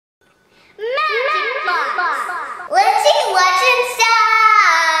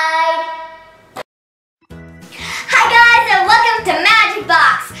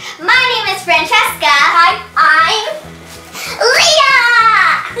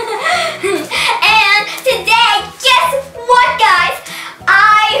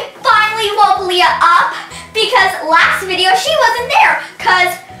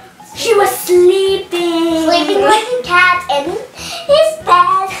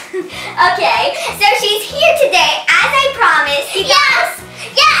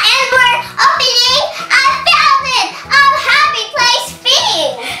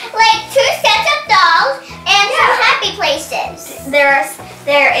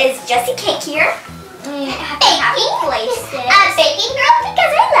is Jessicake here. Baking places. A baking girl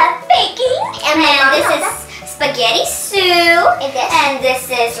because I love baking. And then this is Spaghetti Sue. And this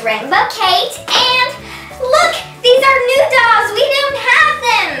is Rainbow Kate. And look, these are new dolls. We don't have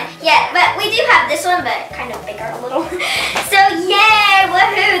them yet, but we do have this one, but kind of bigger a little. So yay,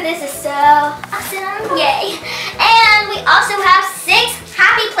 woohoo, this is so awesome, yay. And we also have 6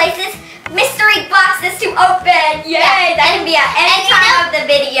 Happy Places mystery boxes to open. Yay, yeah. That can be at any time of the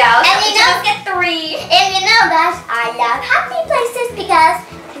video. And so you know, just get 3. And you know guys, I love Happy Places because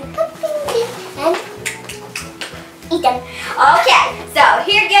you put things in and eat them. Okay, so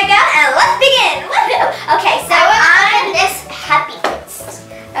here you go, and let's begin. Woohoo. Okay, so I open this Happy Place.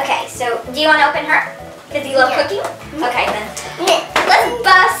 Okay, so do you want to open her? Because you love cooking? Okay, then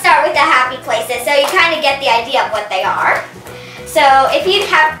let's start with the Happy Places so you kind of get the idea of what they are. So if you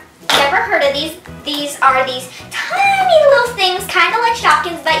have never heard of these are these tiny little things, kind of like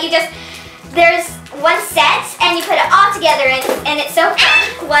Shopkins, but there's one set and you put it all together and it's so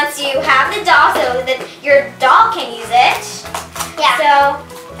fun once you have the doll so that your doll can use it. Yeah. So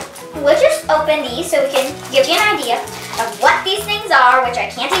we'll just open these so we can give you an idea of what these things are, which I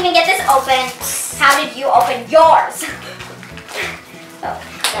can't even get this open. How did you open yours?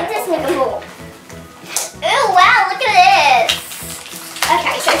 Let's just make a bowl. Ooh, wow, look at this.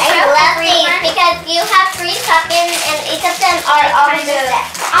 Okay, so I love these because you have 3 Shopkins and each of them are almost set.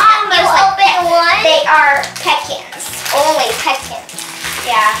 You open one. They are Petkins. Only Petkins.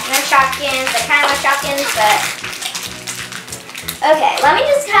 Yeah, no Shopkins. They're kind of like Shopkins, but... Okay, let me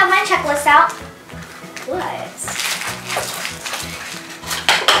just have my checklist out. What?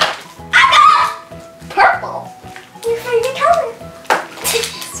 I got purple. Your favorite color.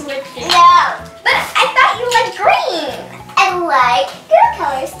 Switching. No. But I thought you liked green. I like your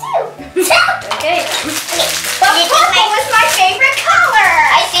colors too. Okay. But purple was my favorite color.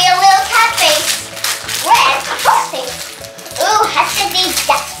 I see a little cat face. Red cat face. Ooh, has to be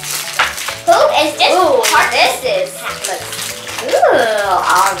that. Who is this? Ooh, this is. Ooh,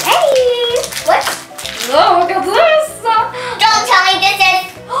 alright. What? Oh, look at this. Don't tell me this is.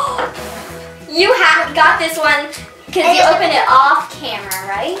 You got this one because you opened it off camera,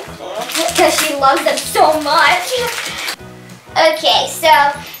 right? Because she loves them so much. Okay, so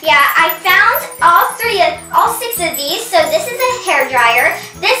yeah, I found all 6 of these. So this is a hair dryer,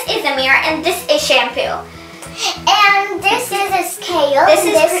 this is a mirror, and this is shampoo. And this is a scale. This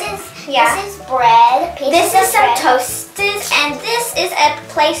is bread. This is some toasters, and this is a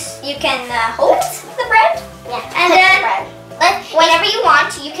place you can hold the bread. Yeah. And then whenever you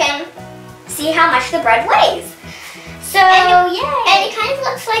want, you can see how much the bread weighs. So yeah, and it kind of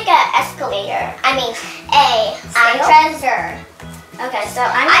looks like an escalator. I mean, a treasure. Okay, so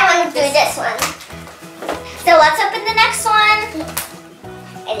I want to do this one. So let's open the next one.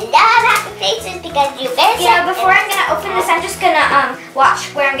 I love Happy Places because you guys. Yeah, before I'm gonna open this, I'm just gonna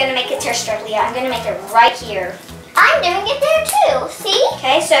watch where I'm gonna make it tear strip, Leah. I'm gonna make it right here. I'm doing it there too. See?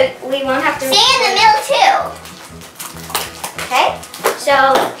 Okay, so we won't have to. See in the middle too. Okay, so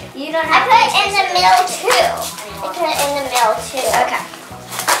you don't have. I put it in the middle too. I put it in the middle too. Okay.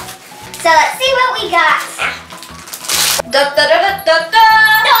 So let's see what we got. Da, da, da, da, da, da.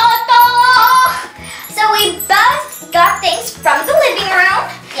 Da, da. So we both got things from the living room.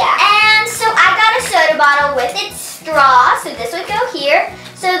 Yeah. And so I got a soda bottle with its straw. So this would go here.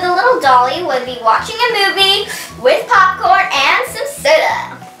 So the little dolly would be watching a movie with popcorn and some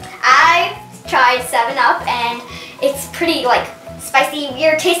soda. I tried 7-Up and it's pretty like spicy,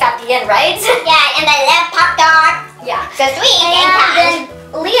 weird taste at the end, right? Yeah, and I love popcorn. Yeah. So sweet and then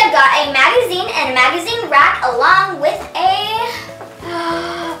Leah got a magazine and a magazine rack along with a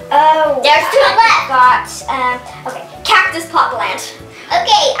there's 2 left. Okay, cactus pot plant.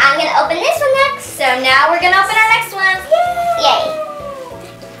 Okay, I'm gonna open this one next. So now we're gonna open our next one. Yay!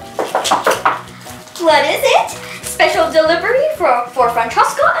 What is it? Special delivery for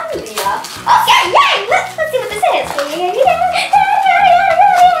Francesca and Leah. Okay, yay! Let's see what this is.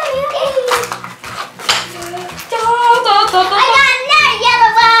 I got another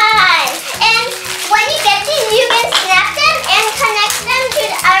yellow one! And when you get these, you can snap them and connect them to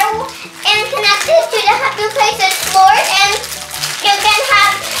the Happy Places floors, and you can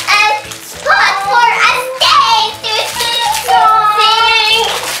have a spot for a stage to sing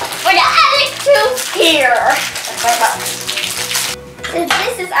for the other 2 here. So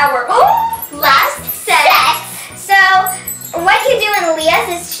this is our last set. So what you do in Leah's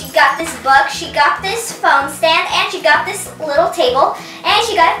is she got this book, she got this phone stand, and she got this little table, and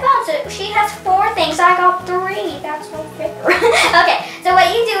she got a phone. So she has 4 things. I got 3. That's my favorite. Okay, so what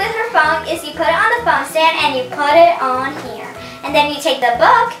you do with her phone is you put it on the phone stand and you put it on here. And then you take the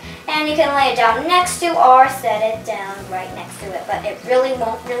book and you can lay it down next to or set it down right next to it, but it really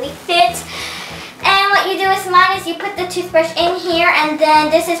won't really fit. And what you do with mine is you put the toothbrush in here, and then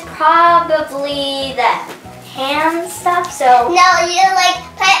this is probably the hand stuff. So no, you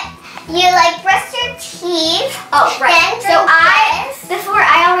brush your teeth. Oh, right. So before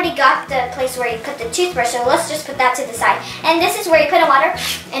I already got the place where you put the toothbrush, so let's just put that to the side. And this is where you put in water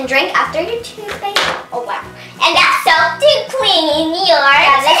and drink after your toothpaste. Oh, wow. And that's so to clean your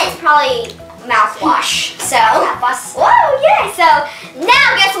Yeah, this is probably mouthwash. So, whoa, yay. So, now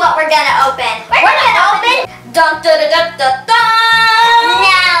guess what we're going to open? We're going to open, dun, dun, dun, dun, dun, dun.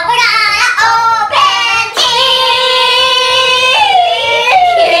 Now we're going to open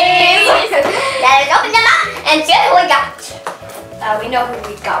Let us open them up and see who we got. We know who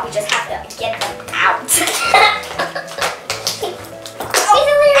we got. We just have to get them out.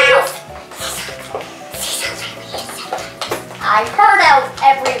 I heard out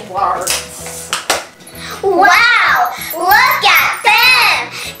every word. Wow! Look at them!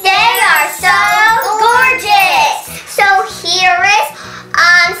 They are so gorgeous! So here is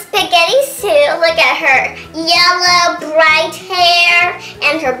Spaghetti Sue. Look at her yellow bright hair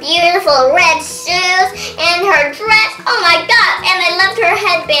and her beautiful red shoes and her dress. Oh my god! And I loved her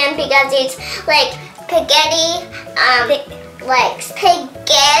headband because it's like spaghetti,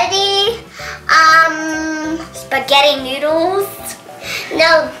 Spaghetti noodles.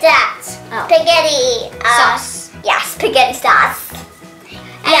 No, that's spaghetti sauce. Yeah, spaghetti sauce.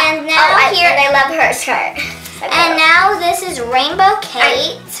 And now and I love her shirt. And now this is Rainbow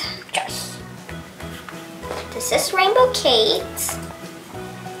Kate. This is Rainbow Kate.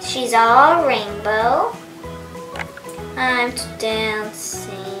 She's all rainbow. I'm dancing.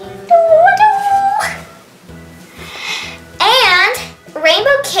 And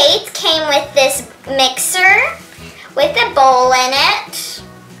Rainbow Kate came with this mixer with a bowl in it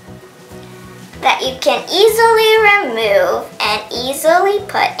that you can easily remove and easily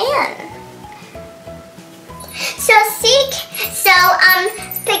put in. So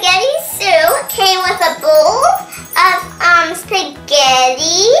Spaghetti Sue came with a bowl of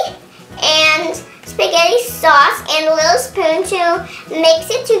spaghetti and spaghetti sauce and a little spoon to mix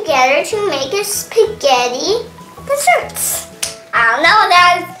it together to make a spaghetti dessert. I don't know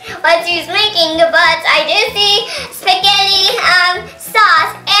that's what she's making, but I do see spaghetti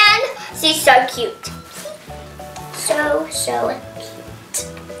sauce and she's so cute. So cute.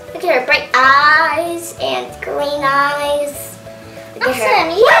 Look at her bright eyes and green eyes. Awesome,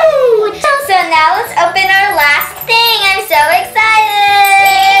 yay! So now let's open our last thing. I'm so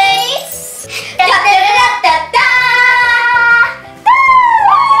excited. Da, da, da, da, da, da.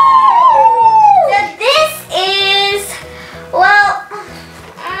 So this is, well,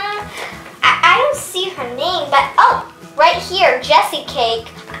 I don't see her name, but right here, Jessicake.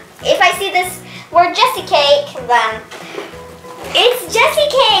 If I see this word Jessicake, then it's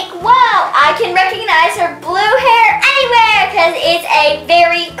Jessicake. Wow, I can recognize her blue hair anywhere because it's a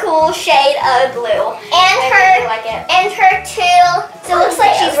very cool shade of blue. And I really like it. And her two. So it looks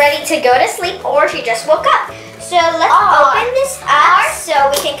like she's ready to go to sleep or she just woke up. So let's open this up so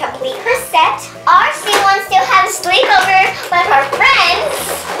we can complete her set. Or she wants to have a sleepover with her friends.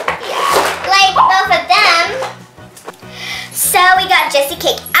 Yeah. Like both of them. So we got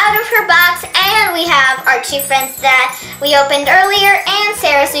Jessicake out of her box, and we have our two friends that we opened earlier, and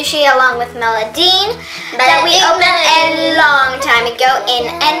Sara Sushi along with Melodine that we opened a long time ago in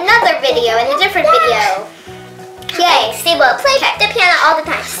another video, in a different video. Yay! She will play the piano all the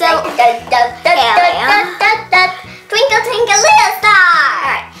time. So, twinkle twinkle little star.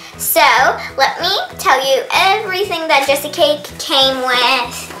 Alright, so let me tell you everything that Jessicake came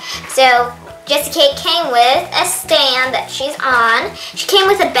with. So Jessicake came with a stand that she's on. She came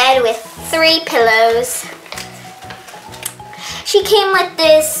with a bed with 3 pillows. She came with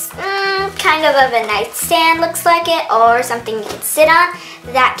this kind of a nightstand, looks like it, or something you can sit on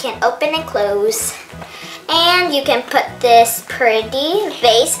that can open and close. And you can put this pretty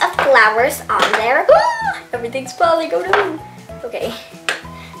vase of flowers on there. Everything's falling, oh no. Okay,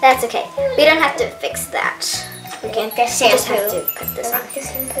 that's okay. We don't have to fix that. We can just have to put this on.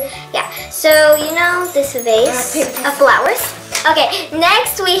 Yeah, so you know this vase of flowers. Okay,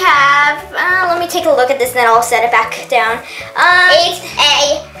 next we have, let me take a look at this and then I'll set it back down.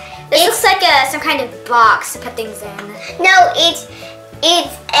 This looks like some kind of box to put things in. No, it's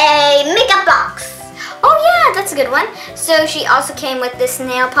a makeup box. Oh yeah, that's a good one. So she also came with this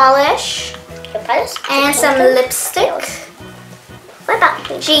nail polish and some lipstick. What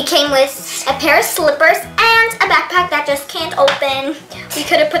about She came with a pair of slippers and a backpack that just can't open. We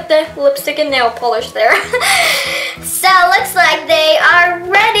could have put the lipstick and nail polish there. So looks like they are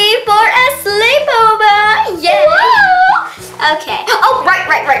ready for a sleepover. Yay! Woo! Okay. Oh,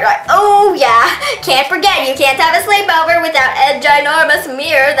 right. Oh, yeah. Can't forget, you can't have a sleepover without a ginormous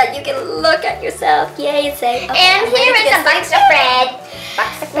mirror that you can look at yourself. Yay, it's safe. Okay, and here is a box of bread.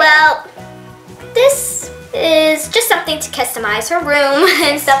 Well, this is just something to customize her room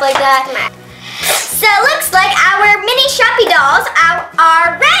and stuff like that. So looks like our mini Shoppie dolls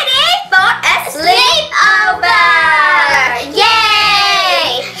are ready for a sleepover.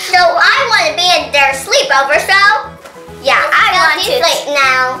 Yay! So I want to be in their sleepover, so yeah, I want to. Sleep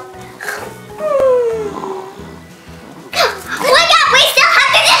now. Wake up! We still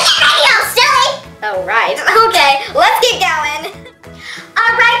have to do the video, silly. Oh right. Okay, let's keep going.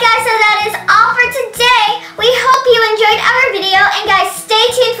 Alright guys, so that is all for today. We hope you enjoyed our video, and guys, stay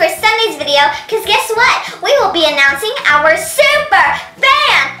tuned for Sunday's video, because guess what? We will be announcing our Super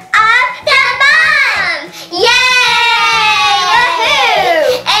Fan of the Month! Yay!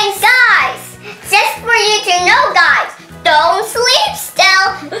 Woohoo! And guys, just for you to know, guys, don't sleep still,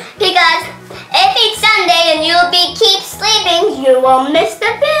 because if it's Sunday and you'll keep sleeping, you will miss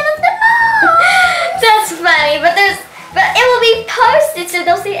the Fan of the Month. That's funny, but it will be posted, so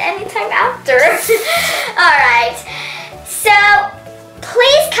they'll see it anytime after. Alright, so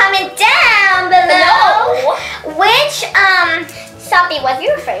please comment down below which Shoppie was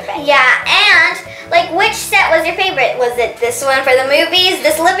your favorite. yeah, and like which set was your favorite? Was it this one for the movies,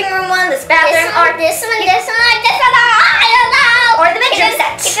 this living room one, this bathroom, or this one, I don't know. or the bedroom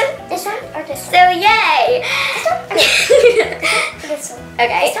set? This one or this one? So yay! This one.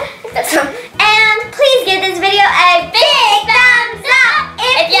 Okay. This one? This one. And please give this video a big thumbs